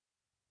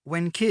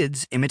When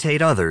Kids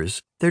Imitate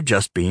Others, They're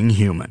Just Being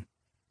Human,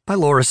 by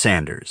Laura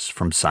Sanders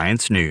from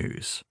Science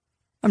News.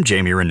 I'm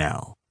Jamie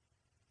Rennell.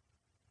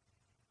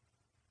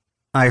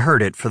 I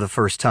heard it for the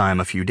first time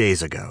a few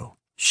days ago.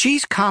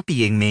 "She's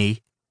copying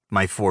me,"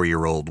 my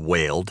 4-year-old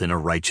wailed in a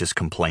righteous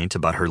complaint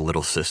about her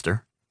little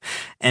sister.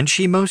 And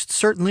she most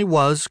certainly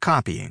was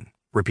copying,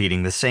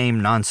 repeating the same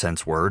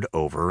nonsense word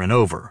over and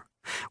over.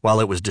 While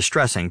it was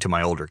distressing to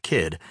my older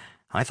kid,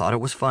 I thought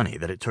it was funny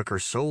that it took her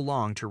so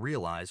long to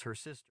realize her sister